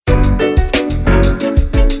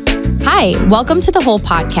Hi, welcome to The Whole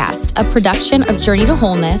Podcast, a production of Journey to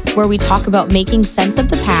Wholeness, where we talk about making sense of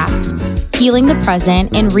the past, healing the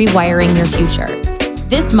present, and rewiring your future.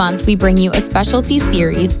 This month, we bring you a specialty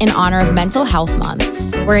series in honor of Mental Health Month,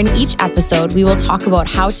 where in each episode, we will talk about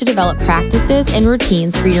how to develop practices and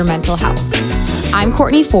routines for your mental health. I'm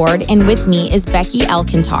Courtney Ford, and with me is Becky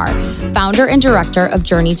Alcantar, founder and director of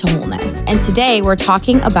Journey to Wholeness. And today, we're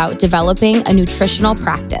talking about developing a nutritional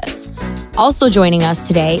practice. Also joining us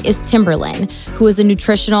today is Timberlyn, who is a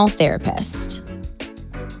nutritional therapist.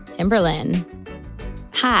 Timberlyn.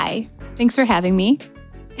 Hi, thanks for having me.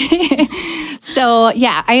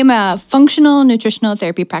 I am a functional nutritional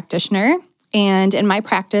therapy practitioner. And in my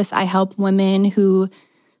practice, I help women who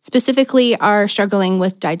specifically are struggling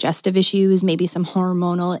with digestive issues, maybe some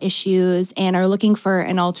hormonal issues, and are looking for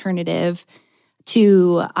an alternative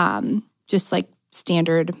to just like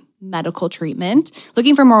standard medical treatment,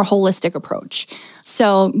 looking for a more holistic approach.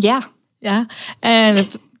 So, yeah. Yeah. And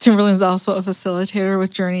Timberlyn's also a facilitator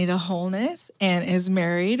with Journey to Wholeness and is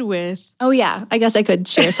married with... Oh, yeah. I guess I could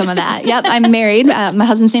share some of that. Yep. I'm married. My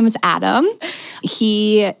husband's name is Adam.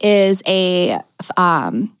 He is a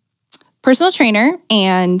personal trainer,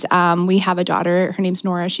 and we have a daughter. Her name's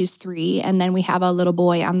Nora. She's 3. And then we have a little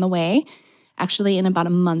boy on the way, actually in about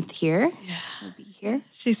a month here. Yeah. We'll be here.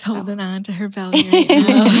 She's holding on to her belly right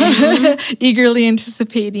now, eagerly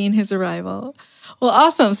anticipating his arrival. Well,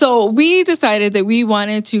 awesome. So we decided that we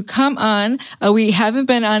wanted to come on. We haven't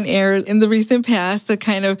been on air in the recent past, so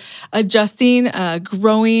kind of adjusting,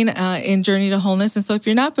 growing in Journey to Wholeness. And so if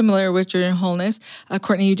you're not familiar with Journey to Wholeness,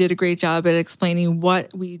 Courtney, you did a great job at explaining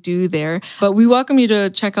what we do there. But we welcome you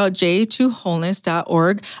to check out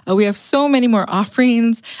j2wholeness.org. We have so many more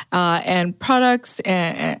offerings and products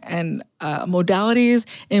and modalities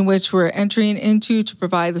in which we're entering into to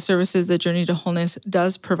provide the services that Journey to Wholeness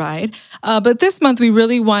does provide. But this month, we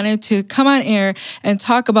really wanted to come on air and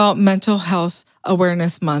talk about Mental Health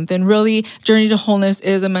Awareness Month. And really, Journey to Wholeness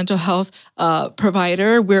is a mental health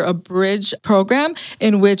provider. We're a bridge program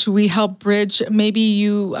in which we help bridge. Maybe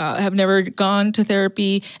you have never gone to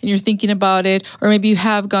therapy and you're thinking about it, or maybe you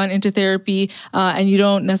have gone into therapy and you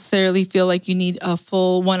don't necessarily feel like you need a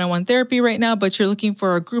full one-on-one therapy right now, but you're looking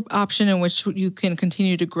for a group option in which you can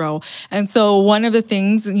continue to grow. And so one of the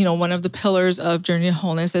things, one of the pillars of Journey to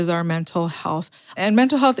Wholeness is our mental health. And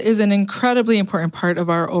mental health is an incredibly important part of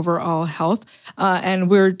our overall health. And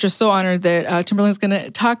we're just so honored that Timberlyn's going to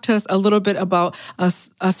talk to us a little bit about a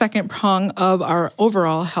second prong of our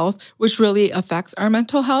overall health, which really affects our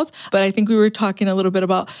mental health. But I think we were talking a little bit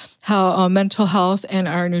about how mental health and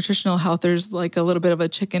our nutritional health, there's like a little bit of a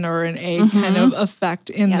chicken or an egg kind of effect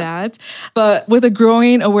in that. But with a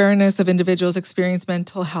growing awareness of individuals experiencing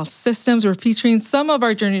mental health systems, we're featuring some of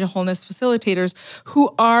our Journey to Wholeness facilitators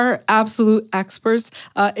who are absolute experts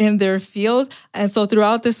in their field. And so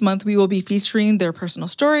throughout this month, we will be featuring their personal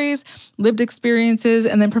stories, lived experiences,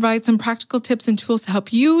 and then provide some practical tips and tools to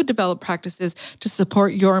help you develop practices to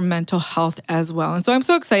support your mental health as well. And so I'm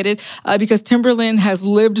so excited because Timberlyn has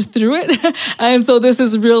lived through it. And so this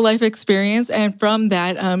is real life experience. And from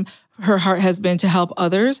that, her heart has been to help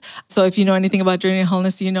others. So if you know anything about Journey to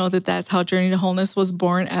Wholeness, you know that that's how Journey to Wholeness was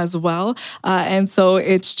born as well. And so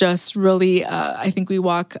it's just really, I think we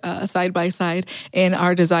walk side by side in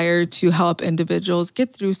our desire to help individuals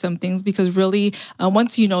get through some things, because really,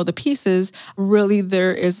 once you know the pieces, really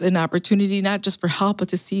there is an opportunity not just for help, but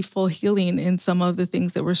to see full healing in some of the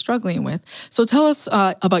things that we're struggling with. So tell us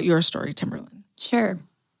about your story, Timberlyn. Sure.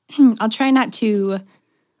 I'll try not to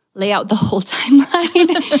lay out the whole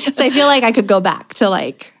timeline. So I feel like I could go back to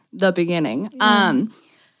like the beginning. Yeah.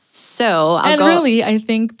 Really, I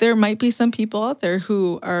think there might be some people out there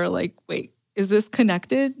who are like, wait, is this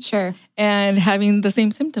connected? Sure. And having the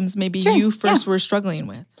same symptoms maybe you first were struggling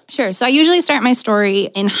with. Sure. So I usually start my story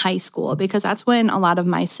in high school because that's when a lot of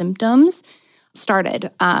my symptoms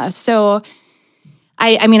started.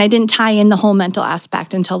 I didn't tie in the whole mental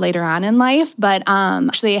aspect until later on in life, but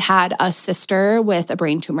actually I had a sister with a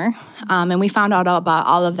brain tumor, and we found out about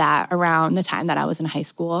all of that around the time that I was in high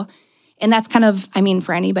school. And that's kind of,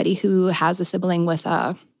 for anybody who has a sibling with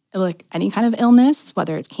like any kind of illness,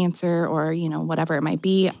 whether it's cancer or, whatever it might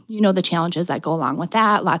be, the challenges that go along with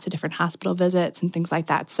that, lots of different hospital visits and things like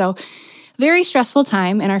that. So very stressful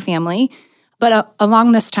time in our family. But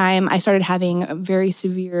along this time, I started having very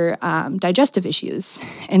severe digestive issues.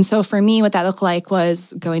 And so for me, what that looked like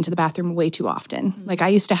was going to the bathroom way too often. Mm-hmm. Like I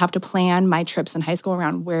used to have to plan my trips in high school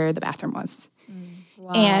around where the bathroom was.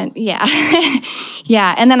 Wow. And yeah.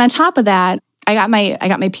 And then on top of that, I got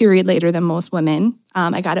my period later than most women.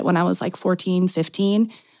 I got it when I was like 14,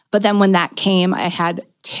 15. But then when that came, I had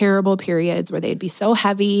terrible periods where they'd be so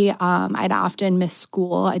heavy. I'd often miss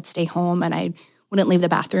school. I'd stay home and I wouldn't leave the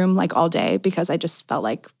bathroom like all day because I just felt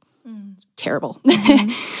like terrible.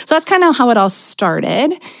 So that's kind of how it all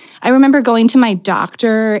started. I remember going to my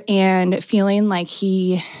doctor and feeling like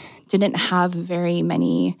he didn't have very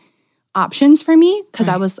many options for me because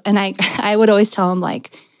I would always tell him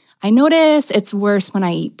like, I notice it's worse when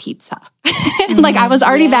I eat pizza. Like I was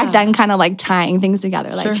already back then kind of like tying things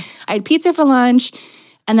together. Like I had pizza for lunch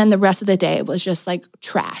and then the rest of the day was just like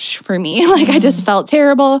trash for me. Like I just felt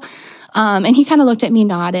terrible. And he kind of looked at me,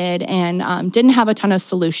 nodded, and didn't have a ton of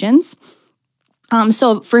solutions.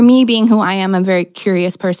 So for me being who I am, I'm a very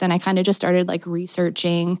curious person. I kind of just started like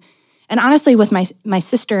researching. And honestly, with my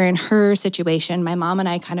sister and her situation, my mom and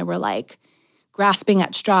I kind of were like grasping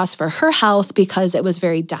at straws for her health because it was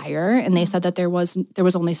very dire. And they said that there was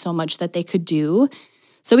only so much that they could do.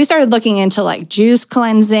 So we started looking into like juice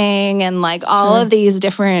cleansing and like all of these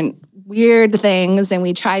different weird things. And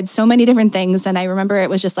we tried so many different things. And I remember it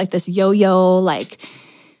was just like this yo-yo, like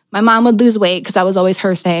my mom would lose weight because that was always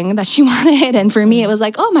her thing that she wanted. And for me, it was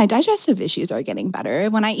like, oh, my digestive issues are getting better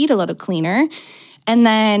when I eat a little cleaner. And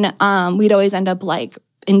then we'd always end up like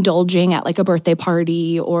indulging at like a birthday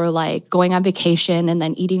party or like going on vacation and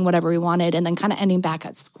then eating whatever we wanted and then kind of ending back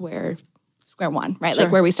at square one, right?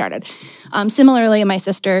 Like where we started. Similarly, my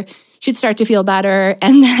sister, she'd start to feel better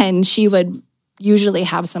and then she would usually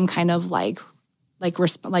have some kind of like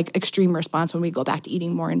extreme response when we go back to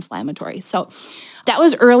eating more inflammatory. So that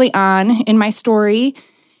was early on in my story.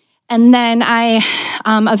 And then I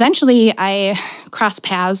eventually crossed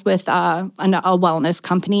paths with a wellness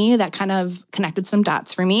company that kind of connected some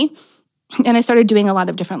dots for me. And I started doing a lot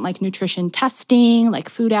of different like nutrition testing, like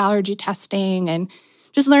food allergy testing, and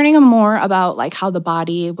just learning more about like how the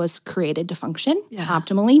body was created to function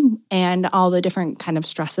optimally and all the different kind of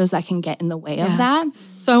stresses that can get in the way of that.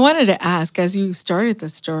 So I wanted to ask, as you started the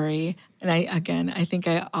story, and I think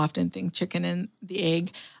I often think chicken and the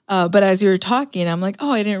egg, but as you were talking, I'm like,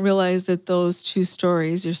 oh, I didn't realize that those two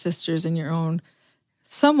stories, your sister's and your own,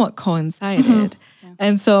 somewhat coincided.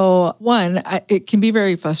 And so it can be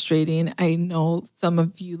very frustrating. I know some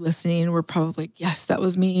of you listening were probably like, yes, that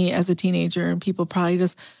was me as a teenager. And people probably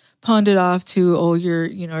just pawned it off to, oh, you're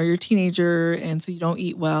a teenager. And so you don't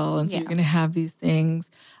eat well. And so you're going to have these things.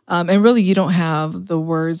 And really, you don't have the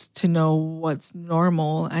words to know what's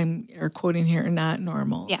normal. I'm air quoting here, not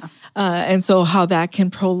normal. Yeah. And so how that can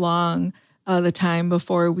prolong the time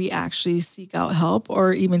before we actually seek out help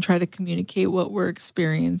or even try to communicate what we're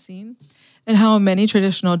experiencing. And how many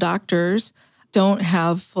traditional doctors don't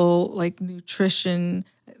have full like nutrition.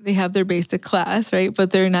 They have their basic class, right? But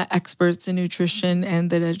they're not experts in nutrition and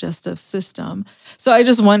the digestive system. So I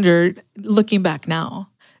just wondered, looking back now,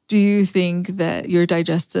 do you think that your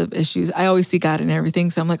digestive issues, I always see God in everything.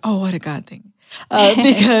 So I'm like, oh, what a God thing.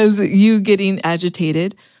 Because you getting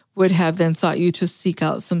agitated would have then sought you to seek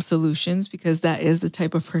out some solutions because that is the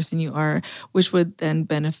type of person you are, which would then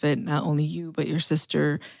benefit not only you, but your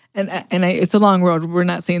sister. And it's a long road. We're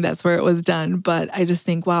not saying that's where it was done, but I just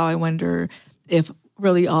think, wow, I wonder if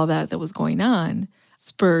really all that was going on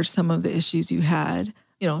spurred some of the issues you had.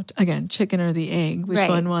 You know, again, chicken or the egg, which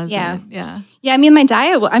one was it? Yeah. I mean, my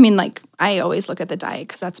diet, I always look at the diet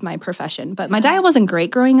because that's my profession, but my diet wasn't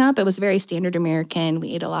great growing up. It was very standard American.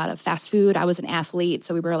 We ate a lot of fast food. I was an athlete,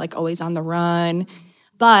 so we were like always on the run.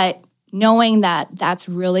 But knowing that that's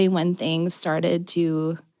really when things started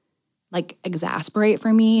to like exasperate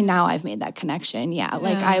for me, now I've made that connection.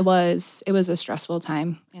 It was a stressful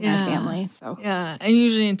time in our family. So and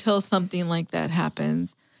usually until something like that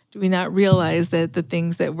happens, do we not realize that the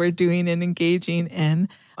things that we're doing and engaging in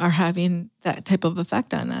are having that type of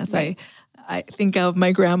effect on us? Right. I think of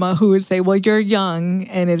my grandma who would say, well, you're young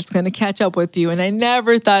and it's going to catch up with you. And I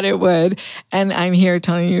never thought it would. And I'm here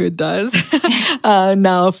telling you it does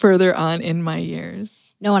now further on in my years.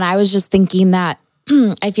 No, and I was just thinking that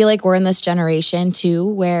I feel like we're in this generation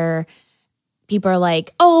too where people are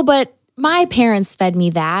like, oh, but my parents fed me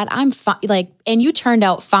that. I'm fine. Like, and you turned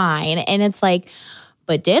out fine. And it's like,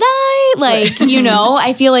 but did I? Like,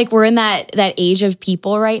 I feel like we're in that age of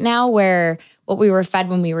people right now where what we were fed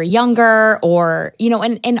when we were younger or,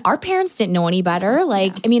 and our parents didn't know any better.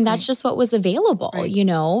 Like, I mean, that's just what was available,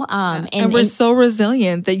 And we're so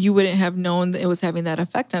resilient that you wouldn't have known that it was having that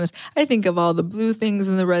effect on us. I think of all the blue things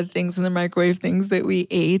and the red things and the microwave things that we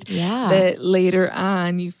ate that later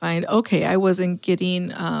on you find, okay, I wasn't getting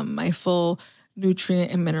my full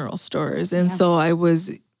nutrient and mineral stores. And so I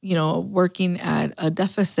was working at a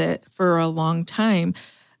deficit for a long time,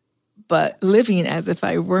 but living as if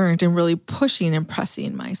I weren't and really pushing and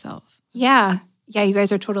pressing myself. Yeah. Yeah, you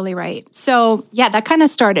guys are totally right. So yeah, that kind of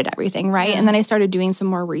started everything, right? Yeah. And then I started doing some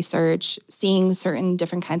more research, seeing certain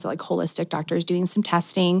different kinds of like holistic doctors, doing some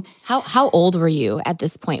testing. How old were you at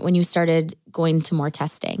this point when you started going to more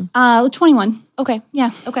testing? 21. Okay.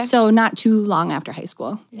 Yeah. Okay. So not too long after high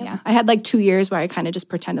school. Yeah. I had like 2 years where I kind of just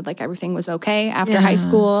pretended like everything was okay after high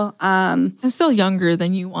school. And still younger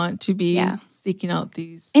than you want to be Yeah. seeking out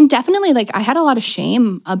these. And definitely like I had a lot of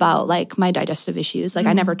shame about like my digestive issues. Like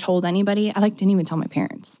I never told anybody. I like didn't even tell my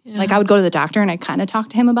parents. Like I would go to the doctor and I kind of talk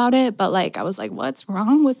to him about it, but like I was like, what's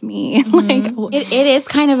wrong with me? Like It is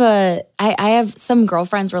kind of I have some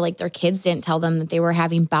girlfriends where like their kids didn't tell them that they were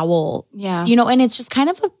having bowel, Yeah. and it's just kind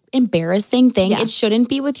of an embarrassing thing. Yeah. It shouldn't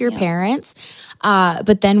be with your parents.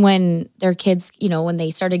 But then when their kids, when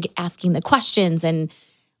they started asking the questions and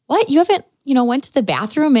what, you haven't, went to the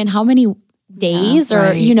bathroom in how many days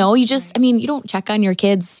or, you just, you don't check on your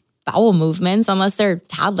kids' bowel movements unless they're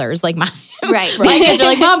toddlers. Like my Right. my kids are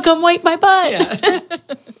like, Mom, come wipe my butt.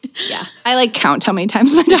 Yeah. I like count how many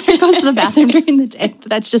times my daughter goes to the bathroom during the day. But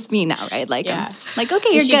that's just me now, right? Like, I'm like,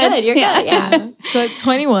 okay, you're good. You're good. Yeah. So at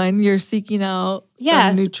 21, you're seeking out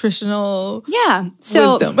some nutritional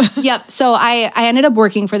So, wisdom. Yep. So I ended up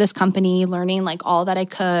working for this company, learning like all that I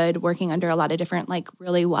could, working under a lot of different, like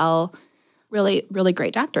really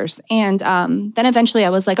great doctors. And then eventually I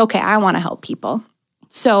was like, okay, I want to help people.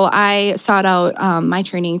 So I sought out my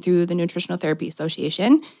training through the Nutritional Therapy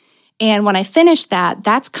Association. And when I finished that,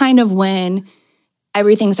 that's kind of when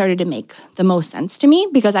everything started to make the most sense to me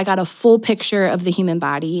because I got a full picture of the human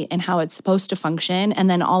body and how it's supposed to function, and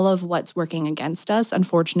then all of what's working against us,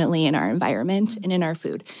 unfortunately, in our environment and in our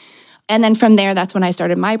food. And then from there, that's when I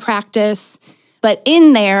started my practice. But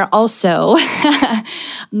in there also,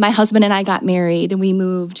 my husband and I got married and we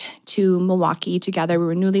moved to Milwaukee together. We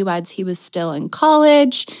were newlyweds. He was still in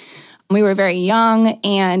college. We were very young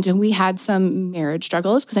and we had some marriage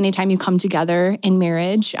struggles because anytime you come together in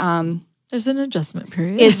marriage, there's an adjustment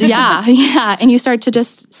period. Yeah. And you start to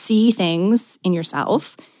just see things in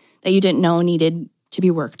yourself that you didn't know needed to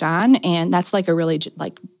be worked on. And that's like a really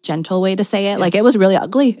like gentle way to say it. Yeah. Like it was really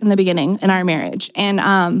ugly in the beginning in our marriage.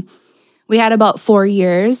 And we had about 4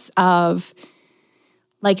 years of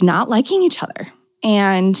like not liking each other.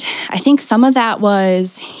 And I think some of that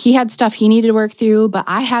was he had stuff he needed to work through, but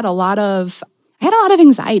I had a lot of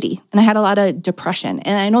anxiety and I had a lot of depression.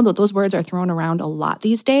 And I know that those words are thrown around a lot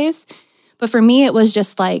these days. But for me, it was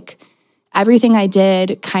just like everything I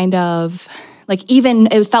did kind of like even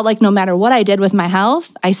it felt like no matter what I did with my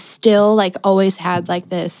health, I still like always had like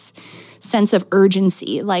this sense of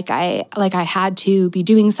urgency. Like I had to be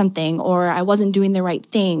doing something or I wasn't doing the right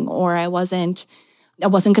thing or I wasn't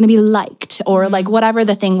going to be liked or like whatever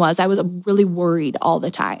the thing was. I was really worried all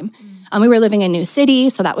the time. We were living in a new city,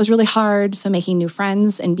 so that was really hard. So making new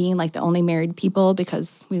friends and being like the only married people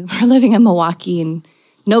because we were living in Milwaukee and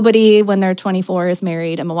nobody when they're 24 is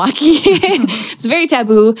married in Milwaukee. It's very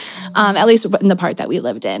taboo, at least in the part that we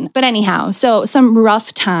lived in. But anyhow, so some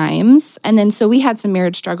rough times. And then so we had some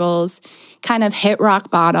marriage struggles, kind of hit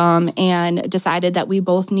rock bottom and decided that we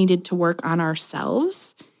both needed to work on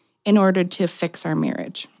ourselves in order to fix our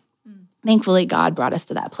marriage. Thankfully, God brought us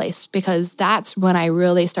to that place because that's when I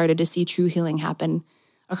really started to see true healing happen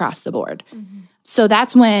across the board. So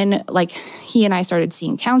that's when like he and I started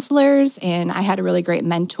seeing counselors, and I had a really great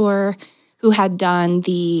mentor who had done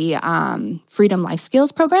the Freedom Life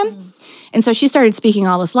Skills program. And so she started speaking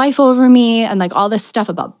all this life over me and like all this stuff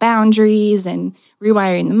about boundaries and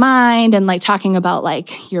rewiring the mind and like talking about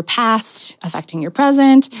like your past affecting your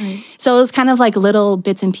present. So it was kind of like little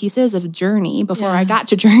bits and pieces of journey before I got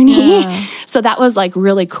to journey. So that was like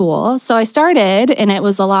really cool. So I started and it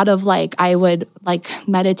was a lot of like, I would like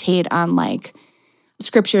meditate on like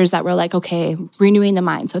scriptures that were like, okay, renewing the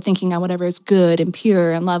mind. So thinking on whatever is good and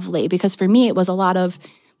pure and lovely. Because for me, it was a lot of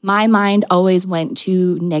my mind always went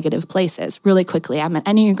to negative places really quickly. I'm an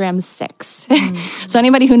Enneagram 6. So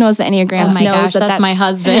anybody who knows the Enneagrams knows that's my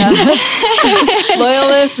husband.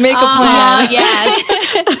 Loyalist, make a plan.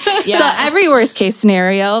 Yes. So every worst case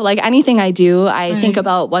scenario, like anything I do, I think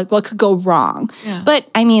about what could go wrong. But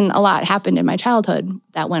I mean, a lot happened in my childhood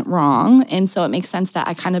that went wrong. And so it makes sense that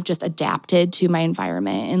I kind of just adapted to my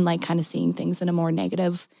environment and like kind of seeing things in a more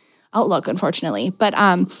negative outlook, unfortunately. But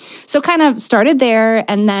so kind of started there.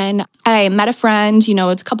 And then I met a friend,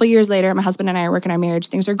 it's a couple years later, my husband and I are working our marriage.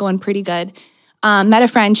 Things are going pretty good. Met a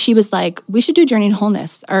friend. She was like, we should do Journey to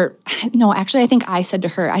Wholeness. Or no, actually, I think I said to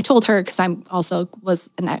her, I told her because I'm also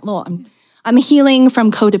I'm healing from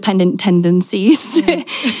codependent tendencies.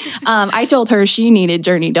 I told her she needed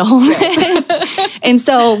Journey to Wholeness. And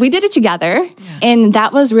so we did it together. And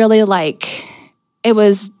that was really like, it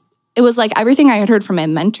was It was like everything I had heard from my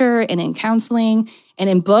mentor and in counseling and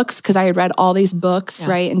in books, because I had read all these books,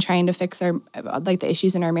 right, and trying to fix our like the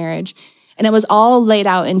issues in our marriage. And it was all laid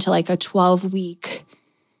out into like a 12-week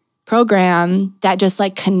program that just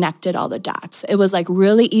like connected all the dots. It was like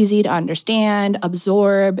really easy to understand,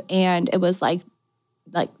 absorb, and it was like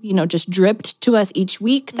just dripped to us each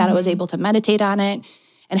week that I was able to meditate on it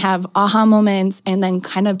and have aha moments, and then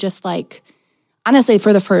kind of just like, honestly,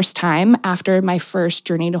 for the first time after my first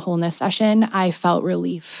Journey to Wholeness session, I felt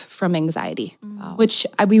relief from anxiety, which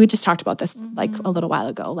we just talked about this like a little while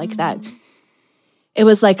ago, like that. It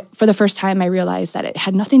was like, for the first time, I realized that it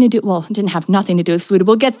had nothing to do, well, it didn't have nothing to do with food.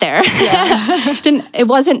 We'll get there. It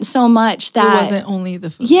wasn't so much that. It wasn't only the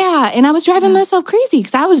food. Yeah. And I was driving myself crazy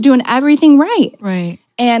because I was doing everything right. Right.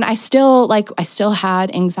 And I still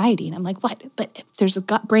had anxiety. And I'm like, what? But if there's a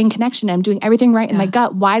gut-brain connection, I'm doing everything right in my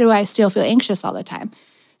gut. Why do I still feel anxious all the time?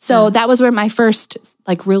 So that was where my first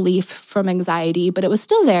like relief from anxiety, but it was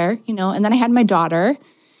still there, And then I had my daughter,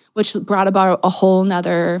 which brought about a whole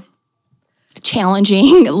nother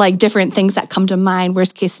challenging, like different things that come to mind,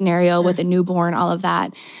 worst case scenario with a newborn, all of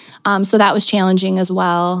that. So that was challenging as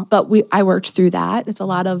well. But I worked through that. It's a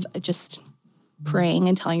lot of just praying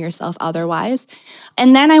and telling yourself otherwise.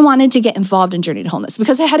 And then I wanted to get involved in Journey to Wholeness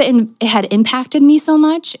because it had impacted me so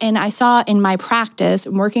much. And I saw in my practice,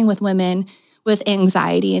 working with women with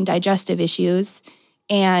anxiety and digestive issues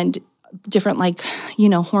and different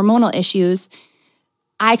hormonal issues,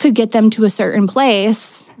 I could get them to a certain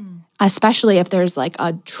place, especially if there's like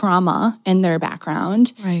a trauma in their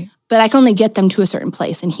background. Right. But I could only get them to a certain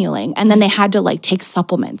place in healing. And then they had to like take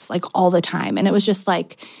supplements like all the time. And it was just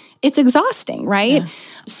like, it's exhausting, right? Yeah.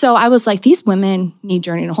 So I was like, these women need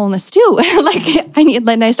Journey to Wholeness too.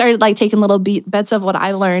 I started like taking little bits of what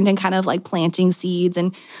I learned and kind of like planting seeds.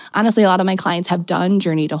 And honestly, a lot of my clients have done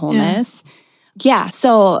Journey to Wholeness. Yeah.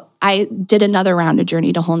 So I did another round of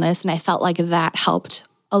Journey to Wholeness and I felt like that helped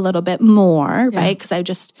a little bit more, right? Because I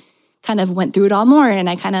just kind of went through it all more and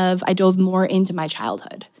I dove more into my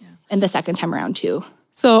childhood and the second time around too.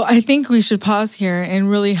 So I think we should pause here and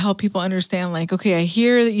really help people understand, like, okay, I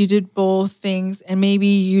hear that you did both things and maybe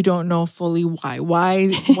you don't know fully why.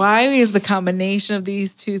 Why is the combination of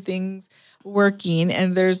these two things working?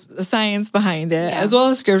 And there's the science behind it as well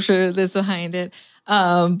as scripture that's behind it.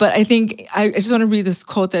 But I think I just want to read this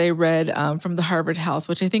quote that I read from the Harvard Health,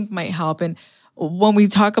 which I think might help. And when we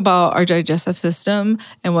talk about our digestive system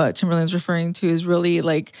and what Timberland's referring to is really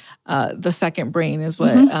like the second brain is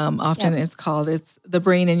what often it's called. It's the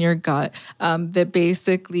brain in your gut that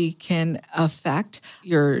basically can affect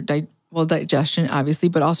your digestion, obviously,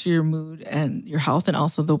 but also your mood and your health and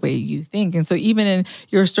also the way you think. And so even in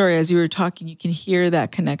your story, as you were talking, you can hear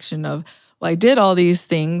that connection of, well, I did all these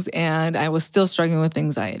things and I was still struggling with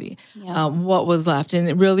anxiety. Yeah. What was left?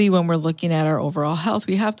 And really, when we're looking at our overall health,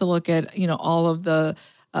 we have to look at, all of the,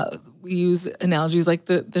 we use analogies like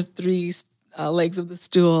the three legs of the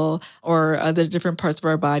stool or the different parts of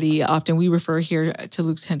our body. Often we refer here to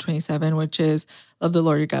Luke 10:27, which is love the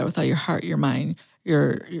Lord your God with all your heart, your mind,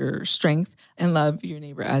 your strength, and love your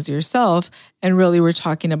neighbor as yourself. And really, we're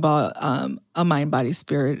talking about a mind, body,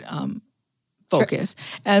 spirit focus.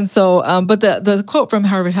 Sure. And so, but the quote from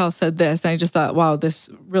Harvard Health said this, and I just thought, wow, this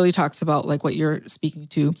really talks about like what you're speaking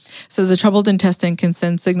to. It says a troubled intestine can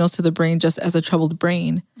send signals to the brain just as a troubled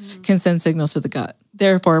brain can send signals to the gut.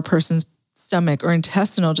 Therefore, a person's stomach or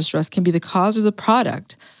intestinal distress can be the cause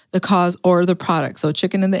or the product, so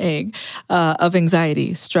chicken and the egg, of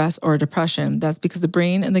anxiety, stress, or depression. That's because the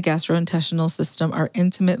brain and the gastrointestinal system are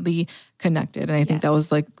intimately connected. And I think that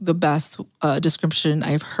was like the best description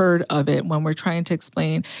I've heard of it when we're trying to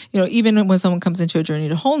explain, even when someone comes into a Journey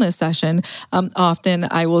to Wholeness session, often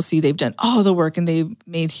I will see they've done all the work and they've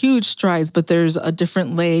made huge strides, but there's a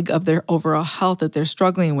different leg of their overall health that they're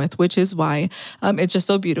struggling with, which is why it's just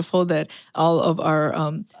so beautiful that all of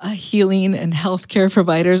our healing and healthcare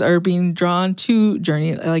providers are being drawn to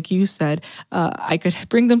Journey. Like you said, I could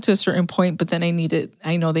bring them to a certain point, but then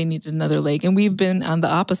I know they need another leg. And we've been on the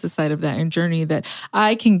opposite side of that and Journey, that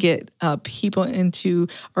I can get people into,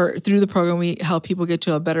 or through the program, we help people get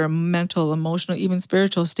to a better mental, emotional, even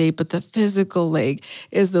spiritual state. But the physical leg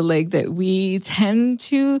is the leg that we tend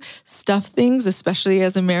to stuff things, especially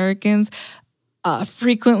as Americans.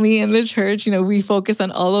 Frequently in the church, we focus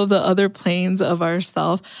on all of the other planes of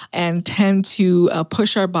ourself and tend to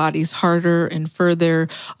push our bodies harder and further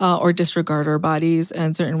or disregard our bodies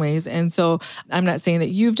in certain ways. And so I'm not saying that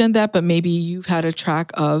you've done that, but maybe you've had a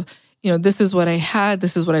track of this is what I had,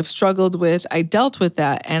 this is what I've struggled with. I dealt with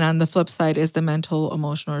that. And on the flip side is the mental,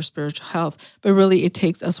 emotional, or spiritual health. But really, it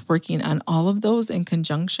takes us working on all of those in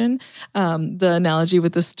conjunction. The analogy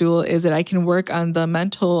with the stool is that I can work on the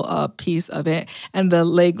mental piece of it, and the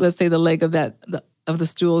leg, let's say the leg of the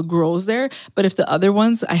stool grows there. But if the other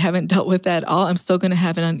ones, I haven't dealt with that at all, I'm still going to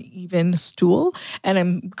have an uneven stool and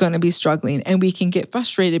I'm going to be struggling. And we can get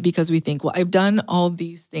frustrated because we think, well, I've done all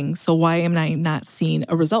these things, so why am I not seeing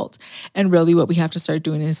a result? And really what we have to start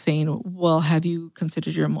doing is saying, well, have you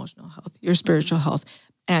considered your emotional health, your spiritual health,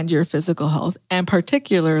 and your physical health? And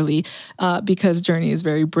particularly because Journey is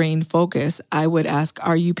very brain focused, I would ask,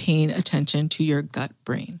 are you paying attention to your gut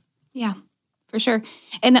brain? Yeah, for sure.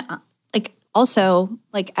 And also,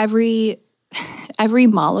 like every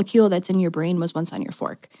molecule that's in your brain was once on your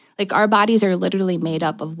fork. Like our bodies are literally made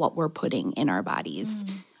up of what we're putting in our bodies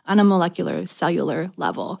on a molecular, cellular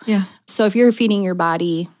level. Yeah. So if you're feeding your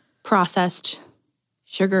body processed,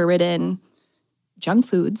 sugar-ridden junk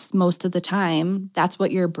foods most of the time, that's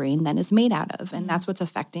what your brain then is made out of. And that's what's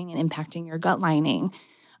affecting and impacting your gut lining.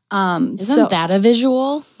 Isn't that a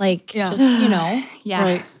visual? Like, yeah. just, Yeah.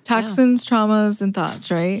 Right. Toxins, traumas, and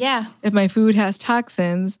thoughts, right? Yeah. If my food has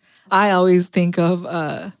toxins, I always think of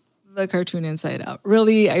the cartoon Inside Out.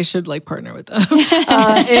 Really, I should partner with them.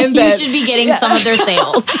 You should be getting some of their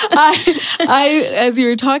sales. I, as you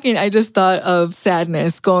were talking, I just thought of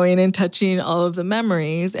sadness, going and touching all of the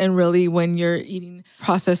memories. And really, when you're eating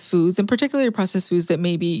processed foods, and particularly processed foods that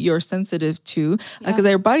maybe you're sensitive to, because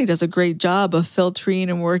our body does a great job of filtering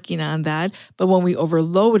and working on that. But when we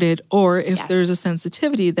overload it, or if there's a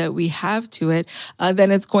sensitivity that we have to it,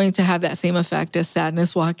 then it's going to have that same effect as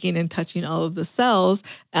sadness, walking and touching all of the cells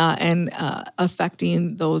and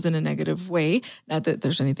affecting those in a negative way. Not that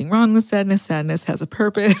there's anything wrong with sadness. Sadness has a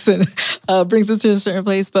purpose and brings us to a certain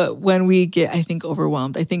place. But when we get, I think,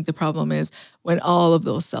 overwhelmed, I think the problem is when all of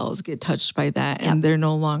those cells get touched by that and they're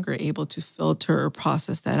no longer able to filter or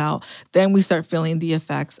process that out, then we start feeling the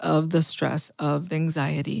effects of the stress, of the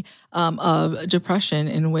anxiety, of depression,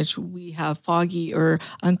 in which we have foggy or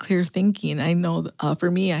unclear thinking. I know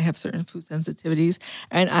for me, I have certain food sensitivities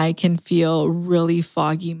and I can feel really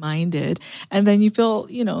foggy minded. And then you feel,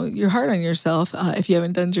 you're hard on yourself if you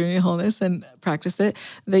haven't done Journey to Wholeness and practice it,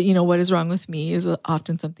 that, what is wrong with me is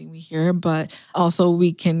often something we hear, but also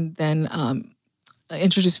we can then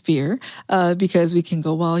introduce fear because we can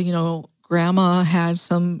go, well, grandma had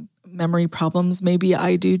some memory problems, maybe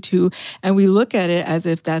I do too. And we look at it as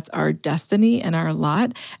if that's our destiny and our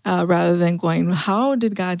lot, rather than going, how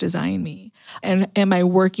did God design me? And am I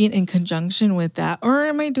working in conjunction with that? Or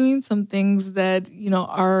am I doing some things that,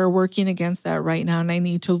 are working against that right now? And I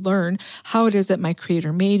need to learn how it is that my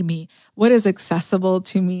Creator made me, what is accessible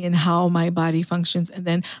to me and how my body functions. And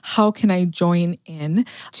then how can I join in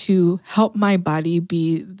to help my body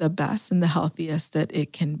be the best and the healthiest that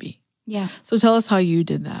it can be? Yeah. So tell us how you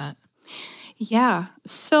did that. Yeah.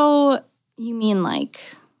 So you mean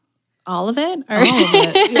all of it? Or? All of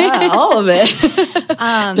it. Yeah, all of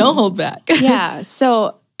it. Don't hold back. Yeah.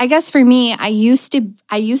 So I guess for me, I used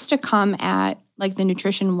to come at the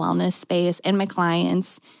nutrition wellness space and my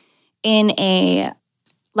clients in a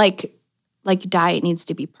diet needs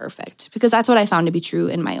to be perfect, because that's what I found to be true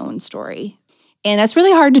in my own story. And that's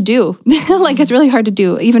really hard to do. It's really hard to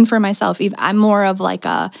do, even for myself. I'm more of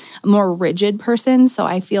a more rigid person. So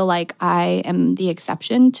I feel like I am the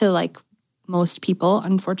exception to most people,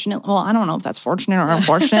 unfortunately. Well, I don't know if that's fortunate or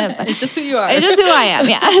unfortunate, but it's just who you are. It's just who I am,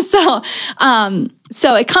 yeah.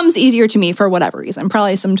 So it comes easier to me for whatever reason,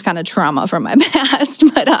 probably some kind of trauma from my past.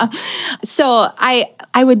 But so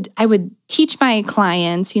I would teach my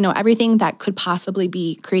clients, everything that could possibly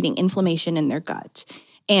be creating inflammation in their gut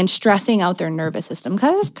and stressing out their nervous system.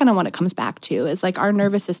 Because that's kind of what it comes back to, is our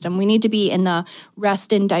nervous system. We need to be in the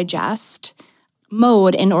rest and digest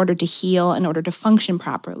mode in order to heal, in order to function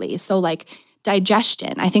properly. So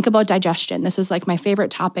digestion, I think about digestion. This is my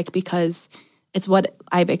favorite topic because it's what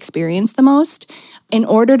I've experienced the most. In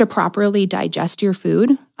order to properly digest your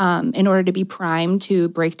food, in order to be primed to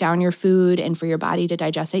break down your food and for your body to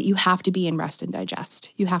digest it, you have to be in rest and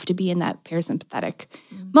digest. You have to be in that parasympathetic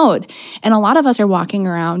mode. And a lot of us are walking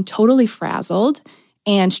around totally frazzled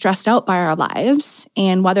and stressed out by our lives.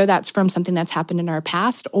 And whether that's from something that's happened in our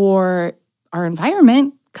past or our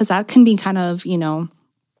environment, because that can be kind of,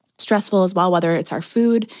 stressful as well, whether it's our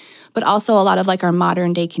food, but also a lot of our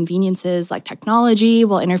modern day conveniences like technology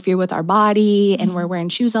will interfere with our body, and we're wearing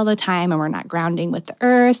shoes all the time and we're not grounding with the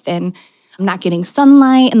earth and not getting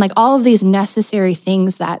sunlight and all of these necessary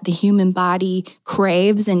things that the human body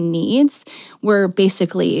craves and needs, we're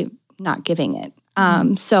basically not giving it.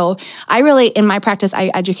 So I really, in my practice,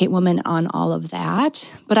 I educate women on all of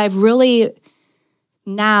that. But I've really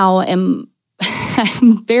now I'm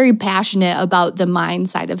very passionate about the mind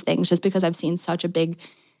side of things, just because I've seen such a big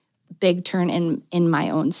turn in my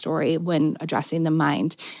own story when addressing the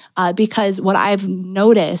mind. Because what I've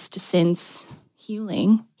noticed since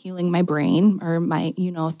healing my brain or my,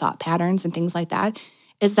 thought patterns and things like that,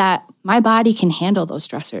 is that my body can handle those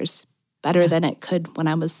stressors better than it could when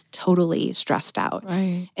I was totally stressed out.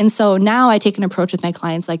 Right. And so now I take an approach with my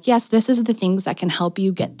clients like, yes, this is the things that can help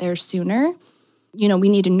you get there sooner. We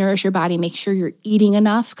need to nourish your body, make sure you're eating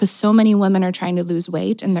enough, because so many women are trying to lose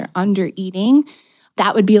weight and they're under eating.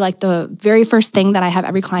 That would be like the very first thing that I have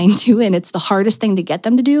every client do, and it's the hardest thing to get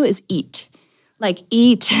them to do is eat. Like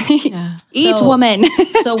eat, woman.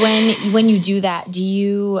 So when you do that, do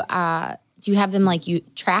you have them like you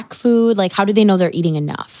track food? Like how do they know they're eating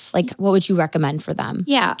enough? Like what would you recommend for them?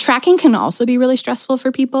 Yeah, tracking can also be really stressful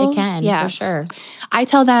for people. It can, yes. for sure. I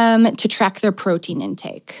tell them to track their protein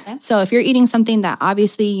intake. Okay. So if you're eating something that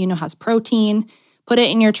obviously has protein, put it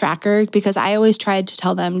in your tracker, because I always tried to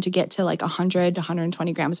tell them to get to like 100 to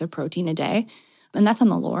 120 grams of protein a day. And that's on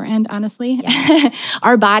the lower end, honestly. Yeah.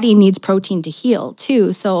 Our body needs protein to heal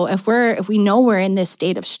too. So if we know we're in this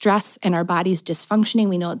state of stress and our body's dysfunctioning,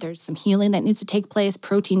 we know that there's some healing that needs to take place.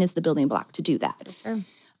 Protein is the building block to do that. Sure.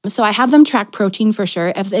 So I have them track protein for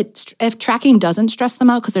sure. If tracking doesn't stress them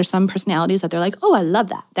out, because there's some personalities that they're like, oh, I love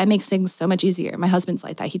that. That makes things so much easier. My husband's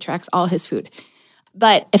like that. He tracks all his food.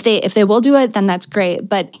 But if they will do it, then that's great.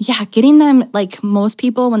 But yeah, getting them, like most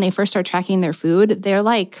people, when they first start tracking their food, they're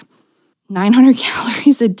like 900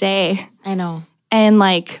 calories a day. I know. And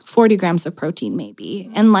like 40 grams of protein maybe.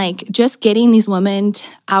 And like just getting these women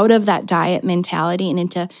out of that diet mentality and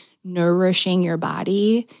into nourishing your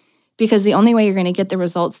body, because the only way you're going to get the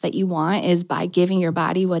results that you want is by giving your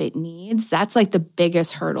body what it needs. That's like the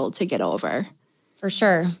biggest hurdle to get over. For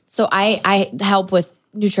sure. So I help with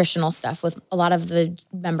nutritional stuff with a lot of the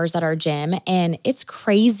members at our gym, and it's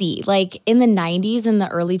crazy. Like in the 90s and the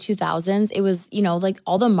early 2000s, it was, like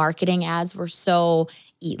all the marketing ads were so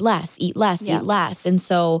eat less, eat less, eat less. And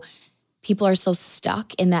so people are so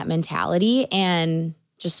stuck in that mentality and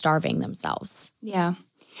just starving themselves. Yeah.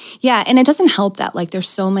 Yeah, and it doesn't help that like there's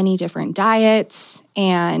so many different diets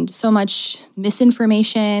and so much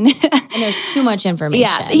misinformation. And there's too much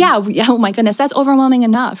information. Yeah. Oh my goodness, that's overwhelming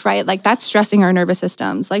enough, right? Like that's stressing our nervous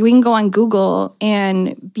systems. Like we can go on Google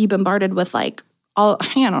and be bombarded with like all,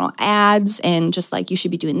 ads and just like you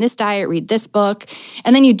should be doing this diet, read this book.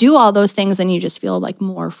 And then you do all those things and you just feel like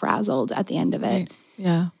more frazzled at the end of it. Right.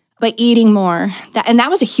 Yeah. But eating more, that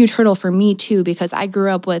was a huge hurdle for me too, because I grew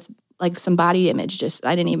up with like some body image,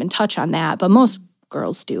 I didn't even touch on that, but most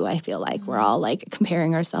girls do. I feel like we're all like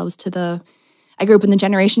comparing ourselves to I grew up in the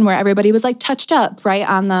generation where everybody was like touched up, right?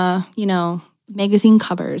 On the, magazine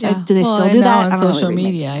covers. Yeah. Do they still do that? On social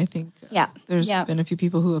media, I think there's Yeah. been a few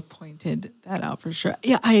people who have pointed that out for sure.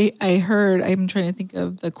 Yeah, I heard, I'm trying to think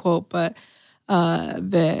of the quote, but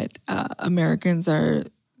that Americans are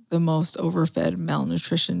the most overfed,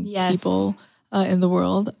 malnutrition people in the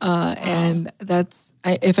world. And that's,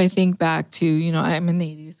 if I think back to, I'm an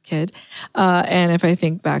 80s kid. And if I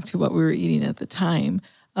think back to what we were eating at the time,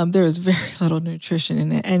 there was very little nutrition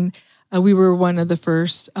in it. And we were one of the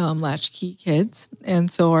first latchkey kids. And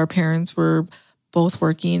so our parents were both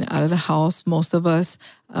working out of the house. Most of us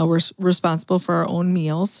were responsible for our own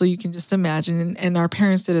meals. So you can just imagine, and our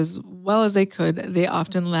parents did as well as they could. They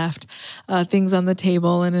often left things on the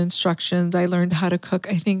table and instructions. I learned how to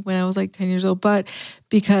cook, I think, when I was like 10 years old. But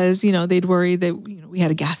because, they'd worry that, we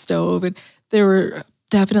had a gas stove and there were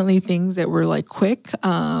definitely things that were like quick.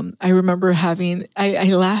 I remember having,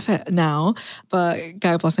 I laugh at now, but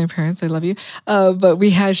God bless my parents, I love you. But we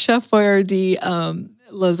had Chef Boyardee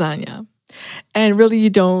lasagna. And really, you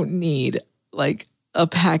don't need like a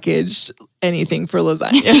packaged anything for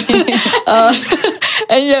lasagna.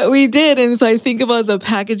 And yet we did. And so I think about the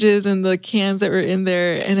packages and the cans that were in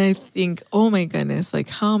there. And I think, oh my goodness, like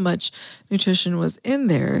how much nutrition was in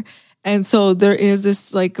there. And so there is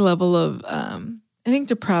this like level of, I think,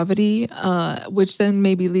 depravity, which then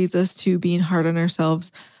maybe leads us to being hard on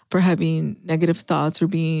ourselves for having negative thoughts or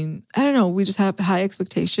being, we just have high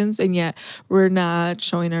expectations, and yet we're not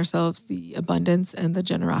showing ourselves the abundance and the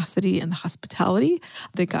generosity and the hospitality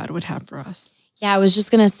that God would have for us. Yeah, I was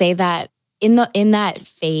just going to say that in that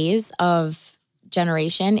phase of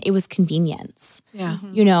generation, it was convenience. Yeah.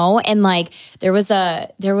 And like there was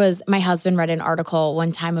my husband read an article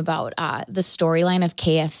one time about the storyline of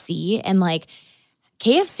KFC, and like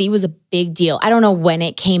KFC was a big deal. I don't know when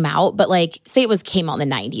it came out, but like say it came out in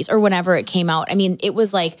the 90s or whenever it came out. I mean, it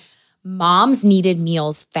was like moms needed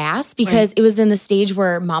meals fast because it was in the stage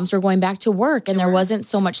where moms were going back to work and there wasn't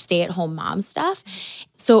so much stay-at-home mom stuff.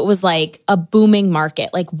 So it was like a booming market.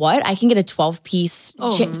 Like, what? I can get a 12-piece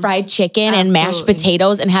fried chicken and mashed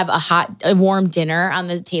potatoes and have a warm dinner on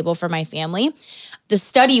the table for my family. The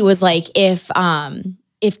study was like, if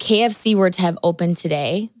KFC were to have opened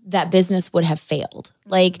today, that business would have failed.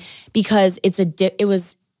 Like, because it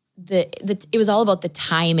was all about the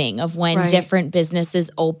timing of when different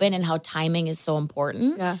businesses open and how timing is so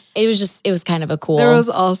important. Yeah. It was kind of a cool. There was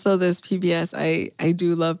also this PBS. I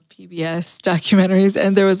do love PBS documentaries,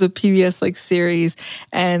 and there was a PBS like series,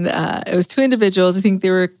 and it was two individuals. I think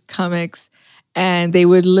they were comics, and they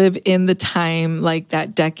would live in the time like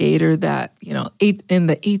that decade or that, in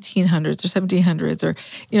the 1800s or 1700s or,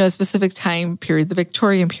 a specific time period, the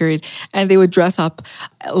Victorian period. And they would dress up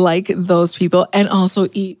like those people and also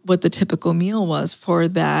eat what the typical meal was for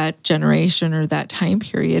that generation or that time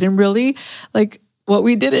period. And really, like, what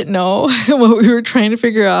we didn't know, what we were trying to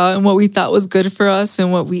figure out, and what we thought was good for us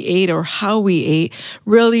and what we ate or how we ate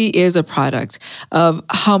really is a product of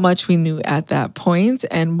how much we knew at that point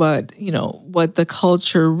and what the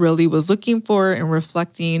culture really was looking for and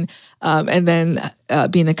reflecting, and then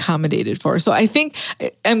being accommodated for. So I think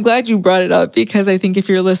I'm glad you brought it up, because I think if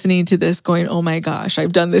you're listening to this going, oh my gosh,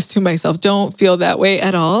 I've done this to myself, don't feel that way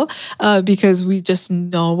at all, because we just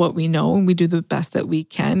know what we know and we do the best that we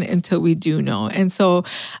can until we do know. And so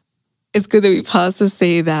it's good that we pause to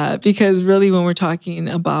say that, because really when we're talking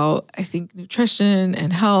about, I think, nutrition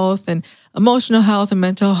and health and emotional health and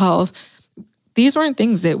mental health, these weren't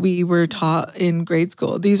things that we were taught in grade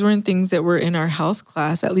school. These weren't things that were in our health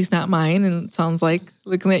class, at least not mine. And it sounds like,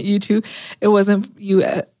 looking at you two, it wasn't you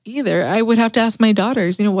either. I would have to ask my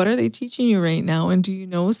daughters, what are they teaching you right now? And do you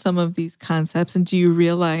know some of these concepts? And do you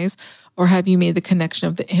realize, or have you made the connection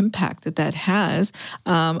of the impact that has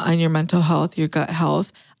on your mental health, your gut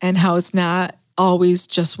health, and how it's not always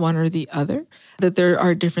just one or the other, that there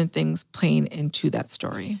are different things playing into that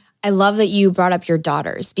story? I love that you brought up your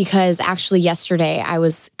daughters, because actually yesterday I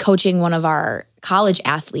was coaching one of our college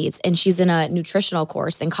athletes, and she's in a nutritional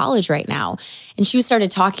course in college right now. And she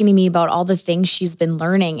started talking to me about all the things she's been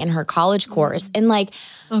learning in her college course. And like,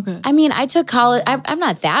 I mean, I took college, I'm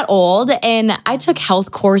not that old, and I took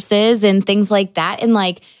health courses and things like that. And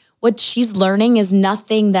like, what she's learning is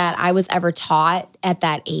nothing that I was ever taught at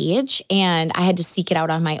that age. And I had to seek it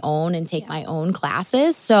out on my own and take my own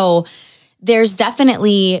classes. So there's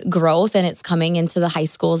definitely growth, and it's coming into the high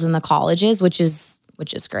schools and the colleges, which is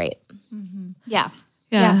great. Mm-hmm.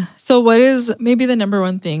 Yeah. So what is maybe the number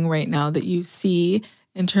one thing right now that you see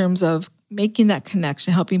in terms of making that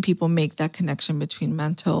connection, helping people make that connection between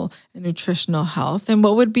mental and nutritional health? And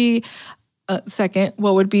what would be second,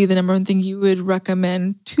 what would be the number one thing you would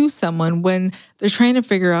recommend to someone when they're trying to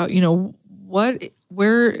figure out,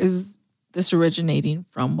 where is this originating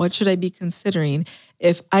from? What should I be considering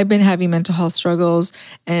if I've been having mental health struggles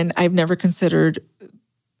and I've never considered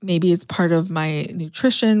maybe it's part of my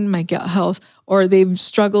nutrition, my gut health, or they've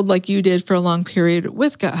struggled like you did for a long period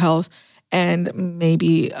with gut health, and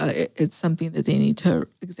maybe it's something that they need to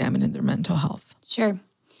examine in their mental health? Sure.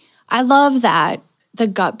 I love that the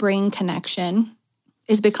gut-brain connection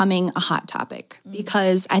is becoming a hot topic,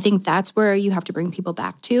 because I think that's where you have to bring people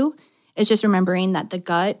back to. It's just remembering that the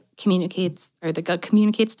gut communicates to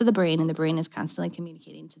the brain, and the brain is constantly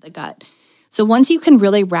communicating to the gut. So once you can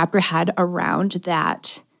really wrap your head around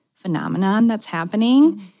that phenomenon that's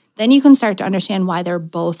happening, then you can start to understand why they're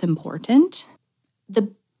both important.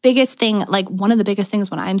 The biggest thing, like one of the biggest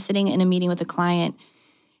things when I'm sitting in a meeting with a client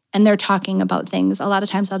and they're talking about things, a lot of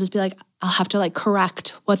times I'll just be like, I'll have to like correct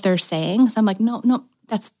what they're saying. So I'm like, no,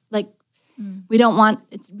 that's like, we don't want,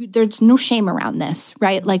 there's no shame around this,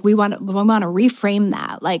 right? Like we want to reframe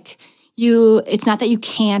that. Like it's not that you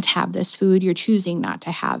can't have this food, you're choosing not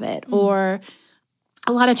to have it. Or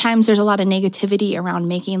a lot of times there's a lot of negativity around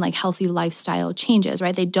making like healthy lifestyle changes,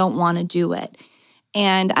 right? They don't want to do it.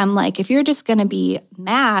 And I'm like, if you're just going to be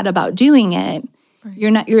mad about doing it,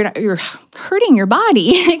 right, you're hurting your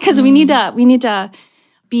body, because we need to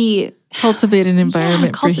be cultivate an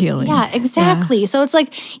environment for healing. Yeah, exactly. Yeah. So it's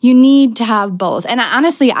like you need to have both. And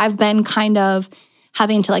honestly, I've been kind of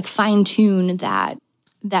having to like fine tune that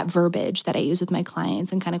verbiage that I use with my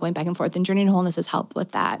clients and kind of going back and forth. And Journey to Wholeness has helped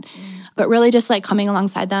with that. But really just like coming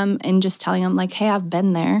alongside them and just telling them like, hey, I've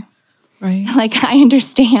been there. Right. Like I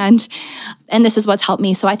understand. And this is what's helped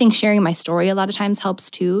me. So I think sharing my story a lot of times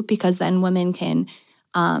helps too, because then women can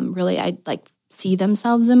really see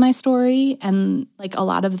themselves in my story. And like a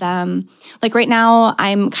lot of them, like right now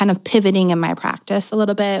I'm kind of pivoting in my practice a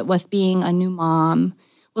little bit with being a new mom,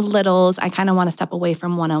 with littles, I kind of want to step away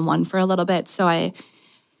from one-on-one for a little bit. So I've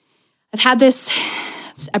had this,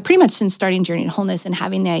 pretty much since starting Journey to Wholeness and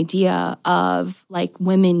having the idea of like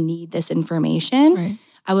women need this information. Right.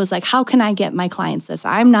 I was like, how can I get my clients this?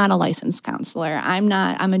 I'm not a licensed counselor. I'm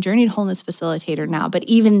a Journey to Wholeness facilitator now. But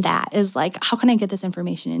even that is like, how can I get this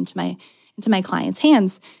information into my clients'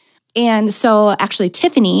 hands? And so actually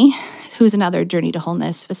Tiffany, who's another Journey to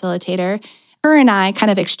Wholeness facilitator, her and I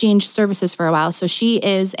kind of exchanged services for a while. So she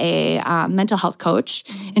is a mental health coach,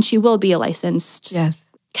 and she will be a licensed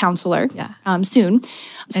counselor soon. And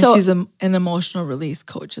she's an emotional release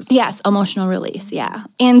coach as well. Yes, emotional release, yeah.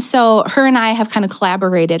 And so her and I have kind of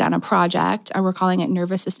collaborated on a project. We're calling it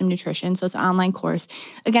Nervous System Nutrition. So it's an online course.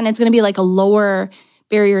 Again, it's going to be like a lower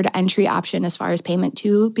barrier to entry option as far as payment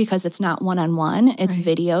too, because it's not one-on-one. It's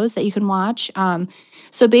videos that you can watch.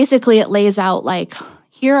 So basically it lays out like,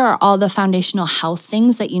 here are all the foundational health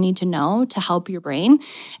things that you need to know to help your brain.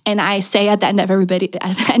 And I say at the end of every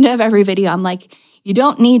video, I'm like, you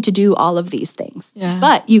don't need to do all of these things,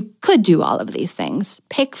 but you could do all of these things.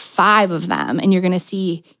 Pick 5 of them and you're going to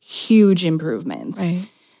see huge improvements. Right.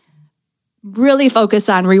 Really focus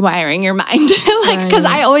on rewiring your mind. Because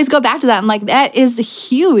I always go back to that. I'm like, that is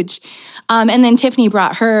huge. And then Tiffany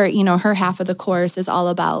brought her, her half of the course is all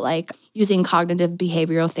about like using cognitive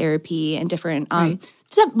behavioral therapy and different, a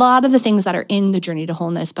lot of the things that are in the Journey to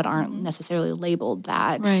Wholeness, but aren't necessarily labeled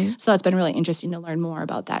that. Right. So it's been really interesting to learn more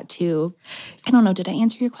about that too. I don't know. Did I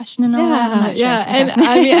answer your question in all that? I'm not sure. And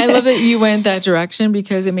I mean, I love that you went that direction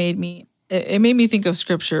because it made me think of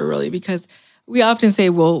scripture really, because we often say,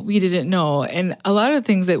 well, we didn't know. And a lot of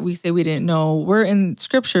things that we say we didn't know were in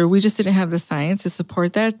scripture. We just didn't have the science to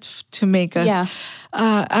support that, to make us,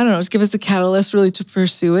 I don't know, just give us the catalyst really to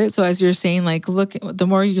pursue it. So as you're saying, like, look, the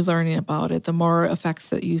more you're learning about it, the more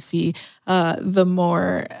effects that you see, the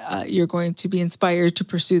more you're going to be inspired to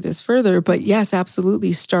pursue this further. But yes,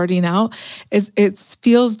 absolutely. Starting out, it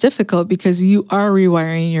feels difficult because you are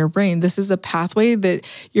rewiring your brain. This is a pathway that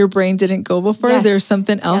your brain didn't go before. Yes. There's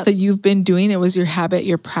something else that you've been doing. It was your habit,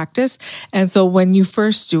 your practice. And so when you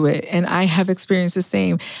first do it, and I have experienced the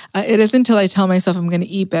same, it isn't until I tell myself I'm going to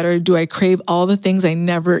eat better, do I crave all the things I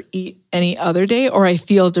never eat any other day, or I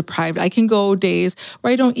feel deprived. I can go days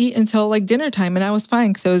where I don't eat until like dinner time and I was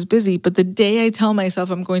fine because I was busy. But the day I tell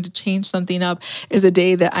myself I'm going to change something up is a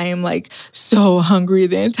day that I am like so hungry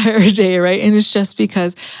the entire day, right? And it's just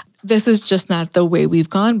because this is just not the way we've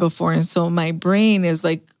gone before. And so my brain is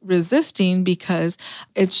like resisting because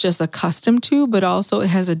it's just accustomed to, but also it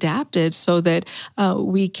has adapted so that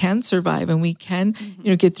we can survive and we can,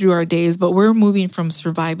 get through our days, but we're moving from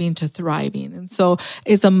surviving to thriving. And so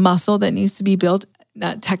it's a muscle that needs to be built.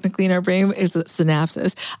 Not technically in our brain, is a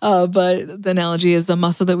synapses, but the analogy is the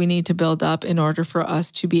muscle that we need to build up in order for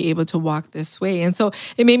us to be able to walk this way. And so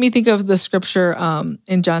it made me think of the scripture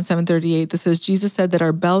in John 7:38 that says, Jesus said that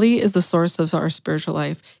our belly is the source of our spiritual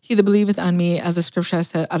life. He that believeth on me, as the scripture has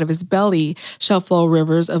said, out of his belly shall flow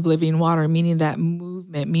rivers of living water, meaning that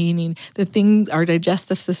movement, meaning the things, our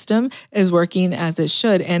digestive system is working as it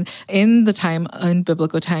should. And in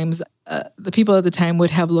biblical times, the people at the time would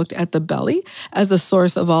have looked at the belly as the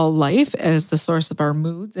source of all life, as the source of our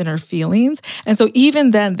moods and our feelings. And so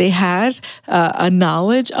even then they had a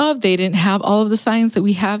knowledge of, they didn't have all of the science that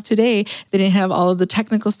we have today. They didn't have all of the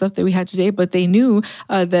technical stuff that we had today, but they knew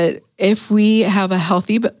that if we have a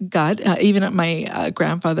healthy gut, even my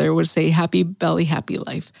grandfather would say, happy belly, happy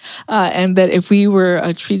life. And that if we were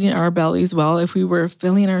treating our bellies well, if we were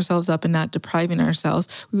filling ourselves up and not depriving ourselves,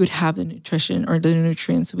 we would have the nutrition or the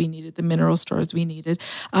nutrients we needed, the mineral stores we needed.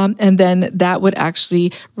 And then that would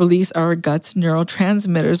actually release our guts.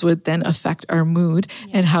 Neurotransmitters would then affect our mood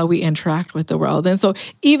and how we interact with the world. And so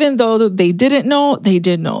even though they didn't know, they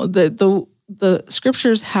did know. The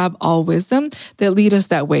scriptures have all wisdom that lead us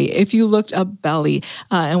that way. If you looked up belly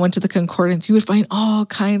and went to the concordance, you would find all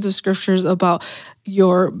kinds of scriptures about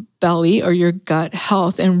your belly or your gut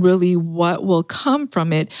health and really what will come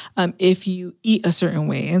from it if you eat a certain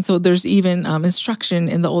way. And so there's even instruction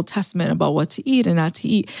in the Old Testament about what to eat and not to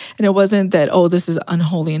eat. And it wasn't that, oh, this is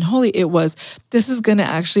unholy and holy. It was, this is going to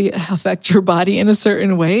actually affect your body in a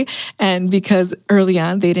certain way. And because early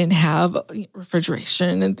on they didn't have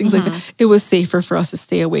refrigeration and things like that, it was safer for us to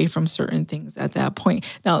stay away from certain things at that point.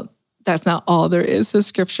 Now, that's not all there is to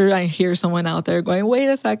scripture. I hear someone out there going, wait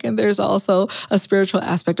a second, there's also a spiritual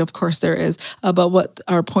aspect. Of course there is. But what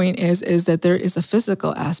our point is that there is a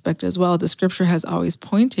physical aspect as well. The scripture has always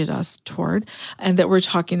pointed us toward, and that we're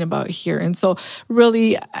talking about here. And so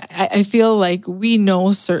really, I feel like we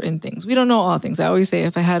know certain things. We don't know all things. I always say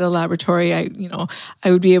if I had a laboratory, I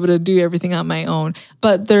would be able to do everything on my own.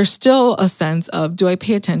 But there's still a sense of, do I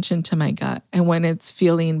pay attention to my gut? And when it's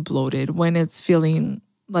feeling bloated, when it's feeling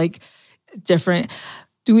like different,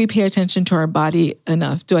 do we pay attention to our body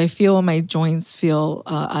enough? Do I feel when my joints feel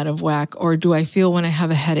out of whack? Or do I feel when I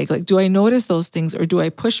have a headache? Like, do I notice those things, or do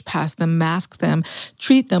I push past them, mask them,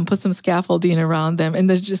 treat them, put some scaffolding around them, and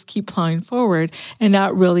then just keep plowing forward and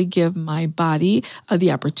not really give my body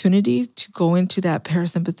the opportunity to go into that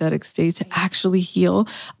parasympathetic state, to actually heal,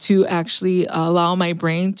 to actually allow my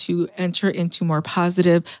brain to enter into more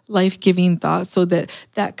positive, life-giving thoughts, so that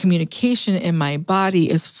that communication in my body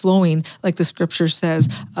is flowing, like the scripture says,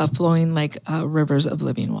 flowing like rivers of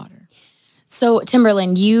living water. So,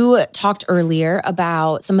 Timberland, you talked earlier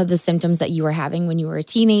about some of the symptoms that you were having when you were a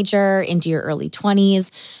teenager into your early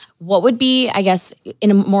 20s. What would be, I guess,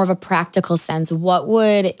 in a more of a practical sense,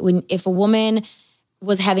 if a woman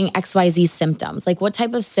was having XYZ symptoms, like what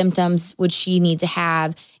type of symptoms would she need to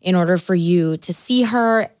have in order for you to see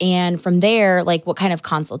her? And from there, like what kind of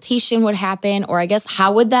consultation would happen? Or I guess,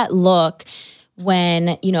 how would that look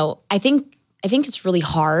when, I think it's really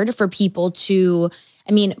hard for people to,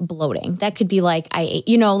 bloating. That could be like,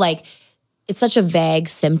 it's such a vague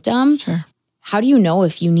symptom. Sure. How do you know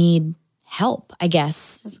if you need help, I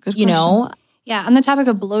guess? That's a good question. Yeah, on the topic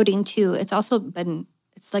of bloating too, it's also been,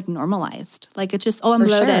 it's like normalized. Like it's just, I'm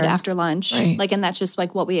bloated after lunch. Right. Like, and that's just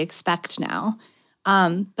like what we expect now.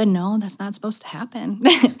 But no, that's not supposed to happen.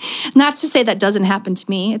 Not to say that doesn't happen to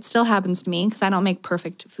me. It still happens to me because I don't make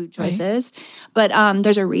perfect food choices. Right. But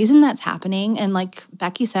there's a reason that's happening. And like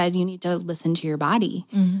Becky said, you need to listen to your body.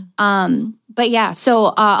 Mm-hmm. But yeah,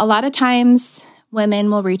 so a lot of times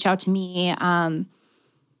women will reach out to me.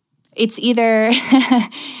 It's either...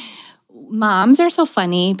 Moms are so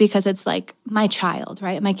funny because it's like my child,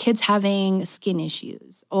 right? My kid's having skin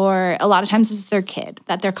issues, or a lot of times it's their kid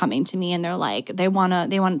that they're coming to me and they're like, they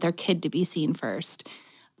want their kid to be seen first.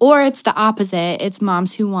 Or it's the opposite. It's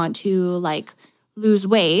moms who want to like lose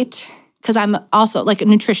weight, because I'm also like a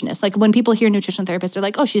nutritionist. Like when people hear nutritional therapist, they're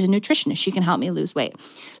like, oh, she's a nutritionist. She can help me lose weight.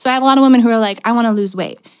 So I have a lot of women who are like, I want to lose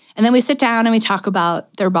weight. And then we sit down and we talk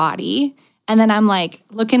about their body. And then I'm like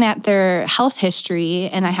looking at their health history,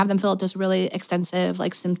 and I have them fill out this really extensive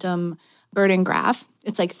like symptom burden graph.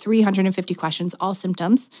 It's like 350 questions, all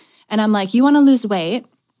symptoms. And I'm like, you want to lose weight,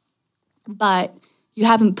 but you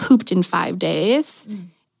haven't pooped in 5 days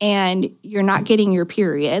and you're not getting your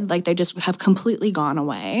period. Like they just have completely gone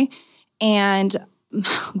away. And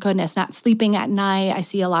goodness, not sleeping at night. I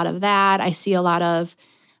see a lot of that. I see a lot of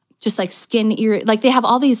just like skin like they have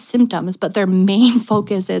all these symptoms, but their main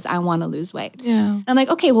focus is I want to lose weight. Yeah. And I'm like,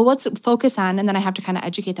 okay, well, what's focus on? And then I have to kind of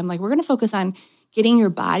educate them. Like, we're going to focus on getting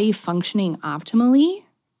your body functioning optimally,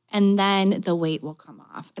 and then the weight will come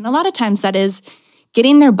off. And a lot of times that is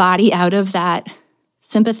getting their body out of that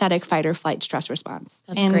sympathetic fight or flight stress response.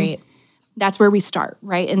 That's great. That's where we start,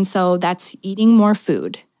 right? And so that's eating more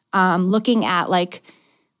food, looking at like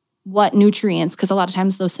what nutrients, because a lot of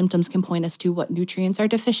times those symptoms can point us to what nutrients are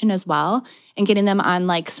deficient as well, and getting them on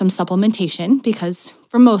like some supplementation, because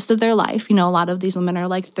for most of their life, a lot of these women are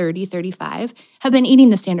like 30, 35, have been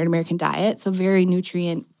eating the standard American diet, so very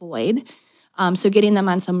nutrient void. So getting them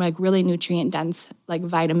on some like really nutrient dense like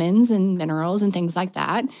vitamins and minerals and things like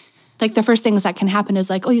that. Like the first things that can happen is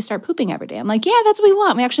like, oh, you start pooping every day. I'm like, yeah, that's what we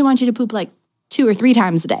want. We actually want you to poop like 2 or 3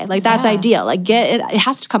 times a day. Like that's ideal. Like it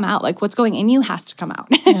has to come out. Like what's going in you has to come out.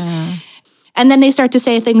 Yeah. And then they start to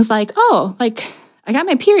say things like, oh, like I got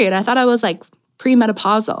my period. I thought I was like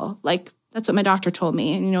premenopausal. Like that's what my doctor told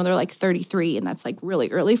me. And they're like 33, and that's like really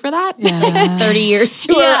early for that. Yeah. 30 years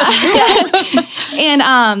too early. And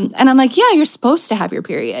I'm like, yeah, you're supposed to have your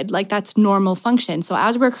period. Like that's normal function. So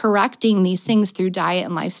as we're correcting these things through diet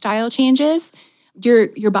and lifestyle changes,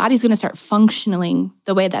 your body's going to start functioning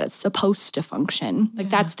the way that it's supposed to function. Like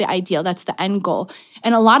that's the ideal, that's the end goal.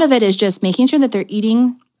 And a lot of it is just making sure that they're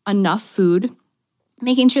eating enough food,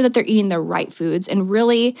 making sure that they're eating the right foods. And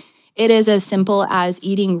really, it is as simple as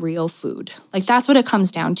eating real food. Like that's what it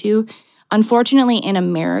comes down to. Unfortunately, in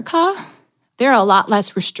America, there are a lot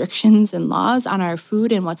less restrictions and laws on our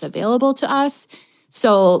food and what's available to us.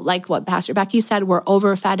 So like what Pastor Becky said, we're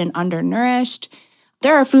overfed and undernourished.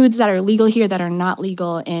 There are foods that are legal here that are not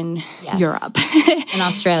legal in Europe. In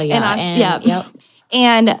Australia. Yep.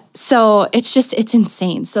 And so it's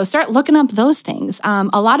insane. So start looking up those things.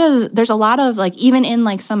 There's a lot of like, even in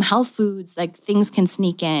like some health foods, like things can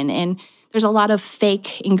sneak in, and there's a lot of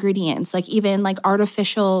fake ingredients, like even like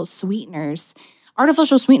artificial sweeteners.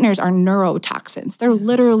 Artificial sweeteners are neurotoxins. They're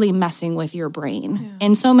literally messing with your brain. Yeah.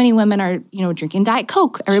 And so many women are, drinking Diet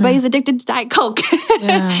Coke. Everybody's addicted to Diet Coke.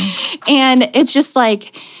 Yeah. And it's just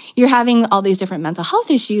like you're having all these different mental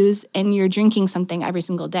health issues, and you're drinking something every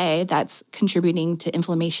single day that's contributing to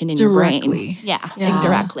inflammation in your brain. Yeah,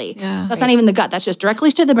 indirectly. Yeah. So that's not even the gut. That's just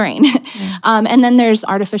directly to the brain. Yeah. And then there's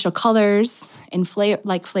artificial colors and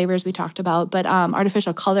flavors we talked about. But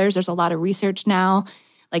artificial colors, there's a lot of research now.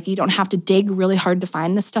 Like, you don't have to dig really hard to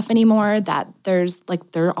find this stuff anymore, that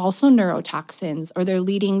they're also neurotoxins, or they're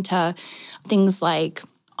leading to things like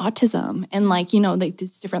autism and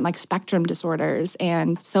these different spectrum disorders.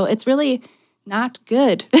 And so it's really not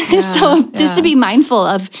good. Yeah, just to be mindful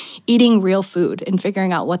of eating real food and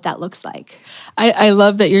figuring out what that looks like. I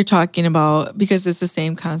love that you're talking about, because it's the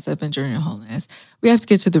same concept in Journey to Wholeness. We have to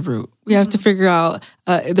get to the root. We have to figure out,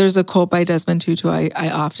 there's a quote by Desmond Tutu I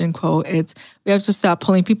often quote. We have to stop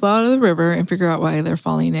pulling people out of the river and figure out why they're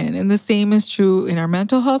falling in. And the same is true in our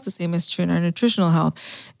mental health. The same is true in our nutritional health.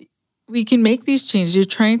 We can make these changes. You're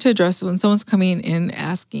trying to address it when someone's coming in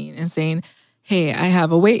asking and saying, hey, I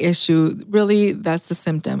have a weight issue. Really, that's the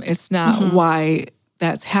symptom. It's not why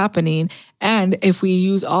that's happening. And if we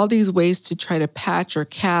use all these ways to try to patch or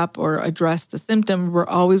cap or address the symptom, we're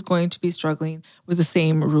always going to be struggling with the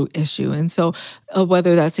same root issue. And so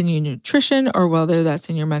whether that's in your nutrition or whether that's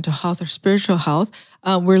in your mental health or spiritual health,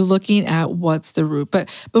 we're looking at what's the root. But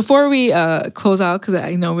before we close out, because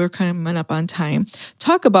I know we're coming up on time,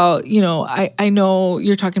 talk about, I know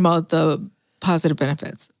you're talking about the positive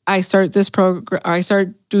benefits. I start this program, I start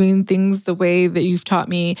doing things the way that you've taught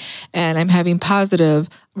me, and I'm having positive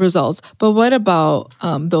results. But what about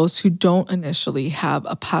those who don't initially have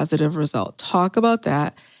a positive result? Talk about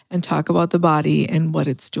that, and talk about the body and what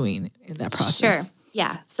it's doing in that process. Sure.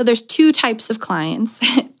 Yeah. So there's two types of clients.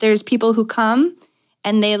 There's people who come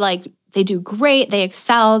and they do great, they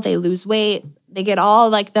excel, they lose weight, they get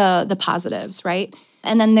all the positives, right?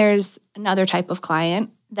 And then there's another type of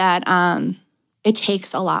client that it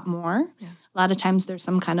takes a lot more. Yeah. A lot of times there's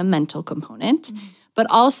some kind of mental component. But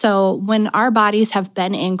also, when our bodies have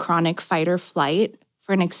been in chronic fight or flight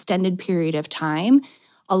for an extended period of time,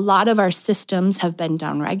 a lot of our systems have been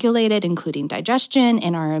downregulated, including digestion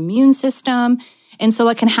and our immune system. And so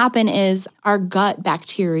what can happen is our gut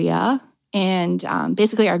bacteria and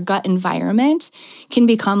basically our gut environment can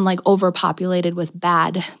become overpopulated with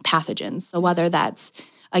bad pathogens. So whether that's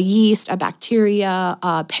a yeast, a bacteria,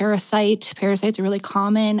 a parasite. Parasites are really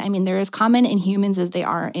common. I mean, they're as common in humans as they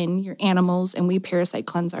are in your animals, and we parasite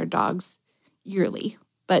cleanse our dogs yearly,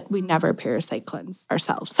 but we never parasite cleanse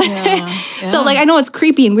ourselves. Yeah. So I know it's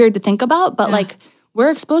creepy and weird to think about, but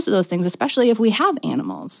we're exposed to those things, especially if we have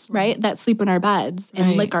animals, right, that sleep in our beds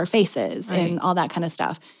and lick our faces and all that kind of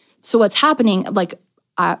stuff. So what's happening,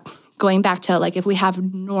 going back to if we have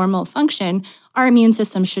normal function, our immune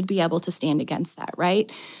system should be able to stand against that,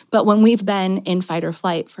 right? But when we've been in fight or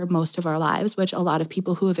flight for most of our lives, which a lot of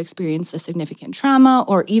people who have experienced a significant trauma,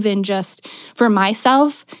 or even just for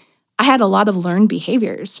myself, I had a lot of learned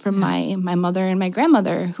behaviors from my mother and my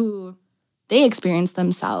grandmother who they experienced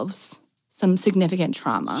themselves some significant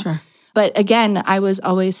trauma. Sure. But again, I was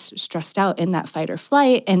always stressed out in that fight or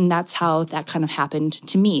flight, and that's how that kind of happened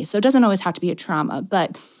to me. So it doesn't always have to be a trauma,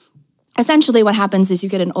 but essentially what happens is you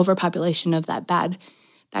get an overpopulation of that bad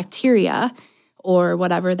bacteria or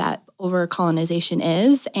whatever that over-colonization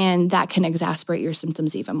is, and that can exacerbate your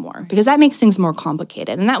symptoms even more because that makes things more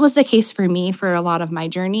complicated. And that was the case for me for a lot of my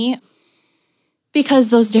journey, because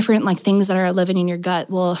those different things that are living in your gut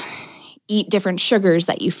will eat different sugars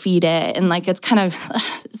that you feed it. And it's kind of,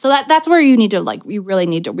 so that's where you need to you really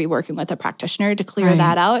need to be working with a practitioner to clear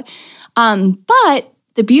that out. But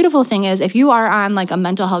the beautiful thing is if you are on a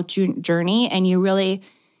mental health journey and you really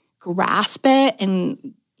grasp it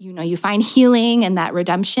and, you find healing and that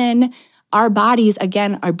redemption, our bodies,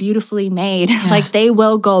 again, are beautifully made. Yeah. They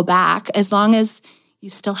will go back as long as you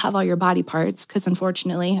still have all your body parts, because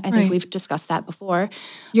unfortunately, I think we've discussed that before,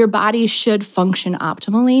 your body should function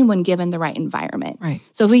optimally when given the right environment. Right.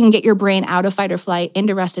 So if we can get your brain out of fight or flight,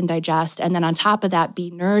 into rest and digest, and then on top of that, be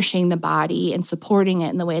nourishing the body and supporting it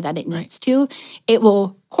in the way that it needs to, it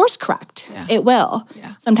will course correct. Yeah. It will.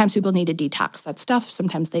 Yeah. Sometimes people need to detox that stuff.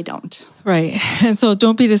 Sometimes they don't. Right. And so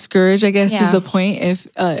don't be discouraged, I guess, is the point. If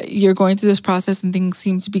you're going through this process and things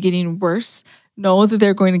seem to be getting worse, know that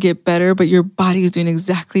they're going to get better, but your body is doing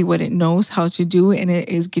exactly what it knows how to do, and it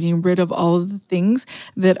is getting rid of all of the things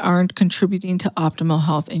that aren't contributing to optimal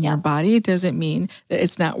health in your body. It doesn't mean that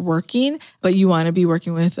it's not working, but you want to be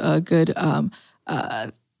working with a good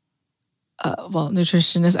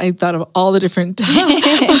nutritionist. I thought of all the different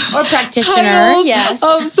or practitioner, yes,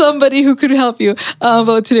 of somebody who could help you.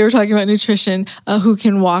 But today we're talking about nutrition, who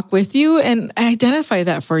can walk with you and identify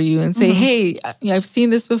that for you and say, hey, I've seen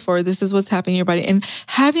this before. This is what's happening in your body. And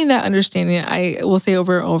having that understanding, I will say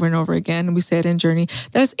over and over and over again, and we say it in Journey,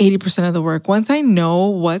 that's 80% of the work. Once I know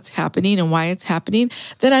what's happening and why it's happening,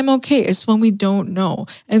 then I'm okay. It's when we don't know.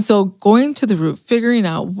 And so going to the root, figuring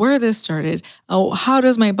out where this started, how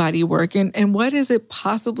does my body work, and what is it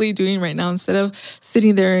possibly doing right now, instead of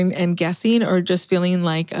sitting there and guessing or just feeling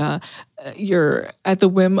like you're at the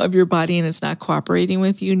whim of your body and it's not cooperating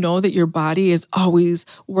with you. Know that your body is always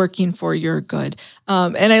working for your good.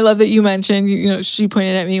 And I love that you mentioned, she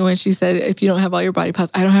pointed at me when she said, if you don't have all your body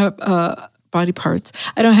parts, I don't have body parts.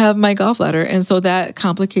 I don't have my gallbladder. And so that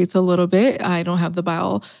complicates a little bit. I don't have the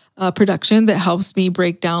bile production that helps me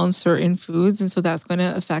break down certain foods. And so that's going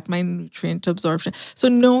to affect my nutrient absorption. So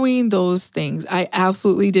knowing those things, I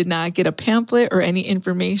absolutely did not get a pamphlet or any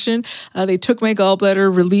information. They took my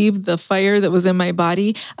gallbladder, relieved the fire that was in my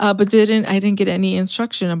body, but I didn't get any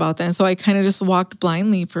instruction about that. And so I kind of just walked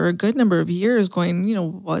blindly for a good number of years going,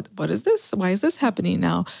 what is this? Why is this happening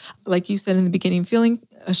now? Like you said in the beginning, feeling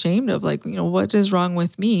ashamed of what is wrong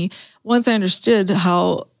with me. Once I understood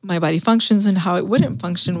how my body functions and how it wouldn't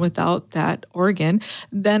function without that organ,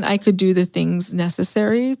 then I could do the things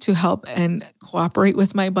necessary to help and cooperate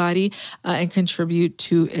with my body and contribute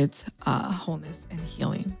to its wholeness and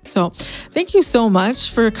healing. So thank you so much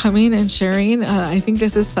for coming and sharing. I think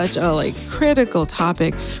this is such a critical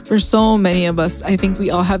topic for so many of us. I think we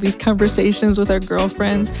all have these conversations with our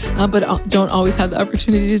girlfriends, but don't always have the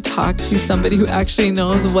opportunity to talk to somebody who actually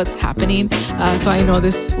knows what's happening. So I know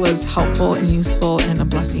this was helpful and useful and a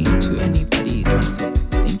blessing to anybody listening.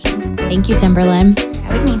 Thank you. Thank you, Timberland. Thanks for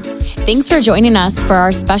having me. Thanks for joining us for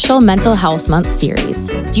our special Mental Health Month series.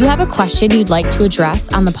 Do you have a question you'd like to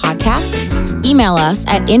address on the podcast? Email us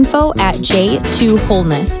at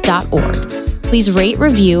info@j2wholeness.org. Please rate,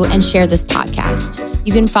 review, and share this podcast.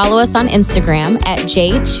 You can follow us on Instagram at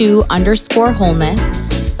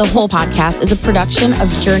j2_wholeness. The Whole Podcast is a production of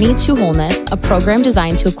Journey to Wholeness, a program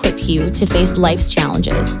designed to equip you to face life's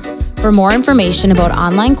challenges. For more information about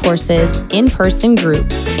online courses, in-person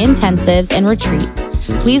groups, intensives, and retreats,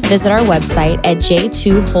 please visit our website at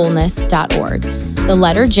j2wholeness.org. The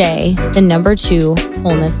letter J, the number 2,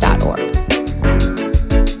 wholeness.org.